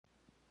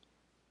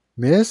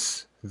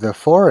Miss the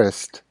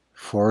forest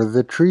for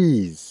the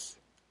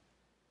trees.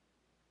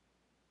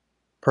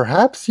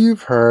 Perhaps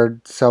you've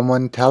heard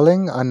someone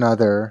telling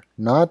another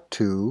not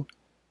to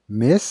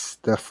miss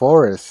the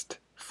forest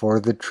for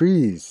the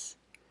trees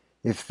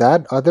if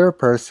that other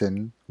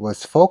person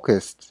was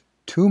focused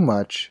too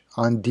much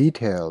on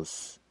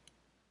details.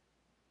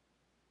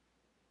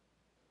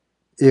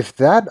 If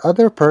that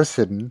other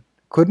person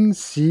couldn't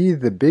see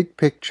the big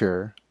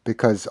picture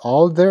because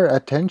all their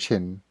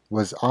attention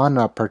was on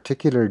a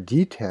particular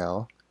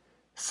detail,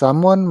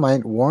 someone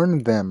might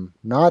warn them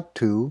not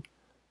to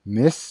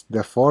miss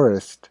the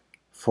forest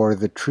for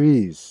the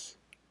trees.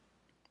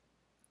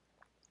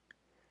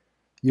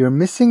 You're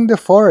missing the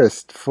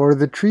forest for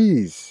the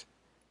trees.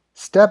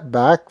 Step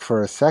back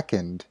for a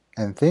second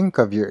and think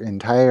of your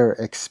entire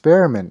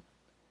experiment,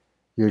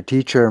 your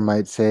teacher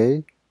might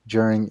say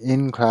during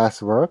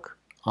in-class work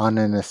on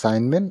an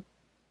assignment.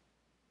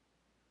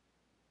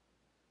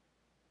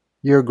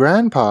 Your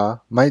grandpa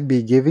might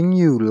be giving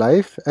you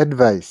life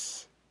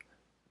advice.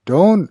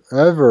 Don't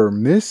ever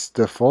miss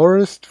the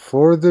forest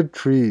for the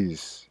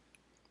trees.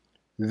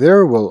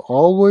 There will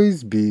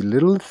always be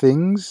little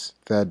things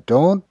that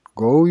don't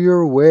go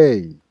your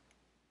way.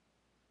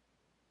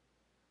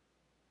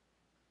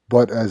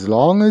 But as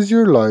long as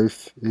your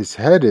life is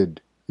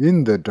headed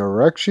in the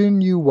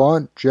direction you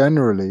want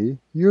generally,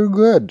 you're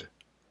good.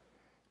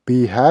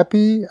 Be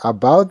happy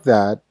about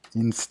that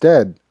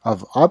instead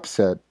of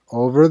upset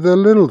over the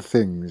little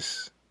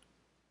things.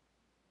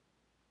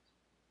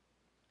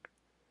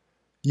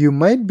 You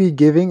might be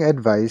giving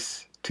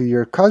advice to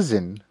your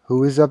cousin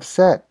who is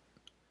upset.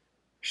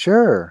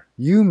 Sure,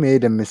 you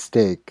made a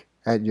mistake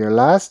at your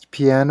last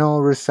piano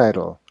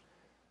recital,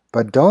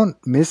 but don't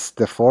miss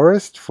the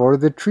forest for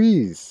the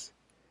trees.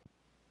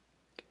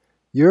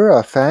 You're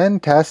a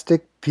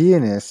fantastic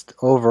pianist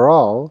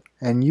overall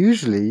and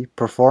usually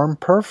perform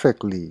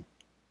perfectly.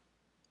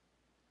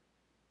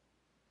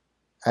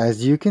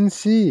 As you can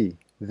see,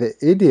 the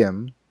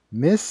idiom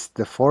 "miss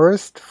the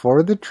forest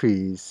for the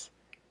trees"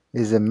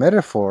 is a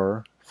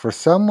metaphor for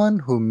someone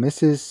who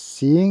misses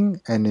seeing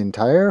an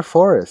entire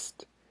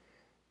forest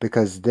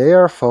because they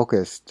are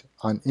focused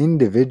on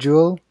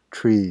individual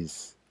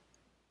trees.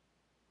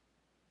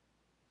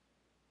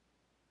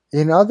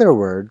 In other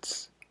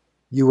words,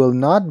 you will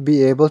not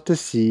be able to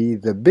see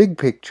the big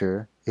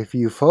picture if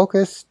you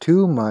focus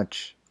too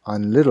much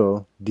on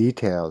little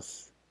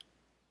details.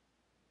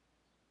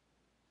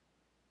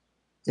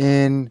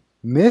 In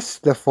 "miss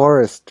the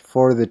forest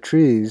for the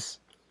trees",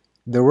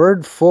 the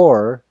word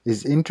 "for"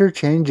 is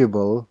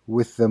interchangeable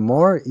with the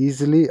more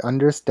easily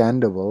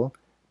understandable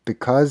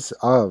 "because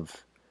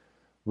of",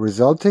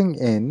 resulting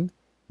in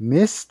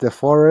 "miss the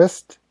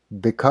forest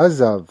because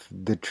of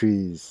the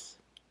trees".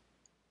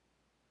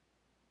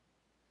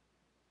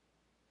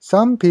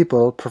 Some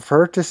people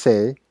prefer to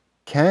say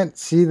 "can't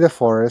see the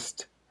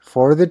forest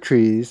for the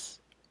trees",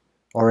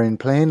 or in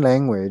plain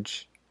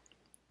language,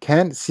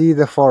 "can't see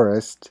the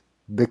forest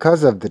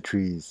because of the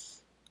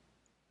trees".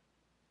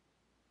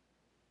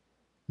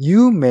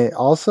 You may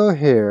also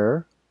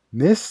hear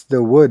 "miss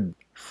the wood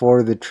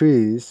for the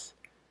trees",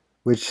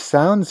 which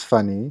sounds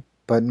funny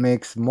but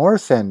makes more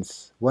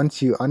sense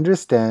once you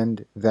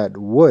understand that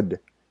wood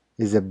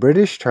is a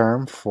British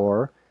term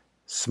for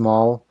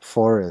small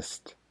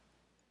forest.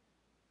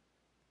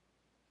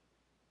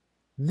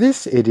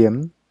 This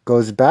idiom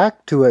goes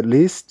back to at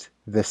least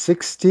the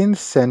 16th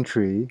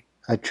century,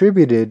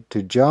 attributed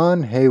to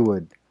John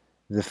Heywood,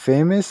 the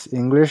famous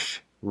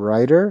English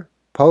writer,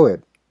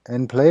 poet,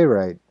 and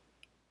playwright.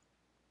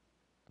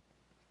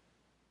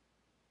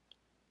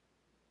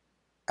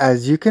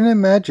 As you can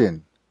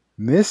imagine,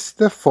 "miss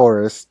the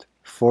forest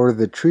for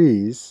the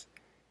trees"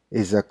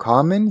 is a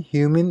common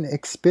human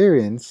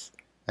experience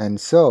and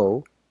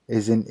so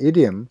is an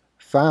idiom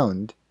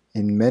found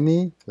in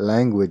many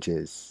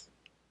languages.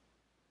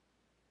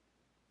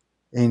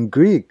 In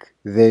Greek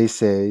they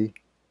say,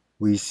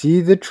 "We see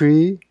the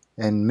tree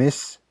and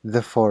miss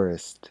the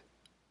forest".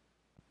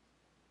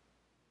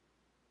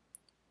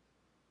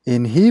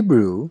 In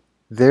Hebrew,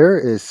 there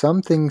is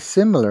something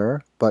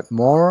similar but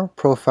more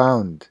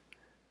profound.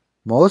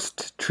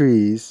 Most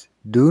trees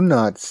do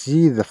not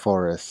see the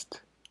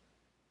forest.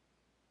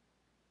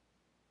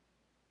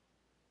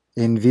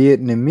 In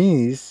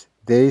Vietnamese,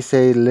 they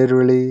say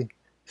literally,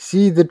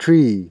 "see the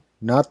tree,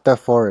 not the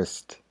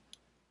forest".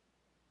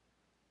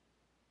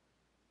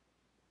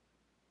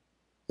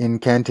 In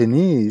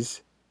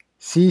Cantonese,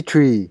 "see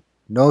tree,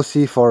 no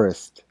see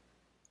forest".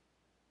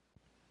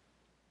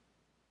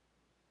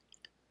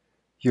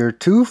 You're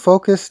too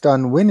focused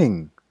on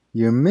winning.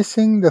 You're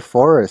missing the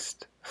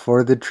forest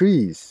for the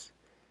trees.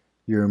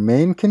 Your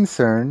main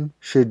concern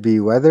should be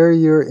whether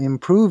you're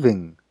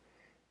improving,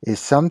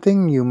 is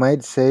something you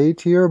might say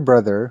to your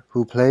brother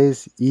who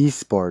plays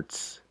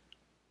esports.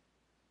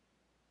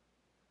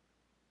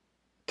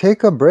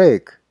 Take a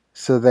break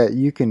so that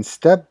you can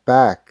step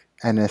back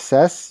and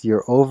assess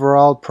your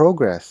overall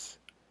progress.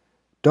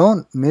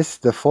 Don't miss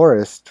the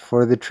forest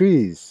for the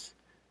trees,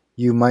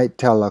 you might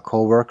tell a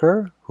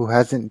coworker who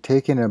hasn't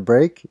taken a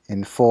break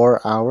in 4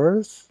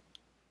 hours.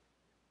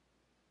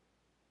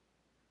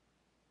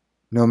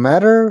 No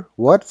matter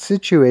what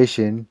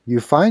situation you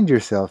find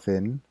yourself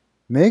in,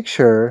 make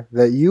sure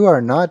that you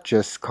are not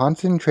just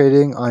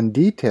concentrating on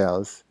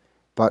details,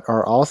 but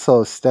are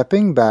also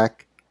stepping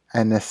back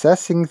and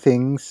assessing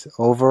things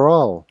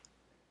overall.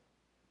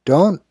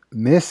 Don't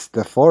miss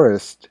the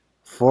forest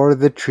for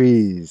the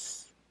trees.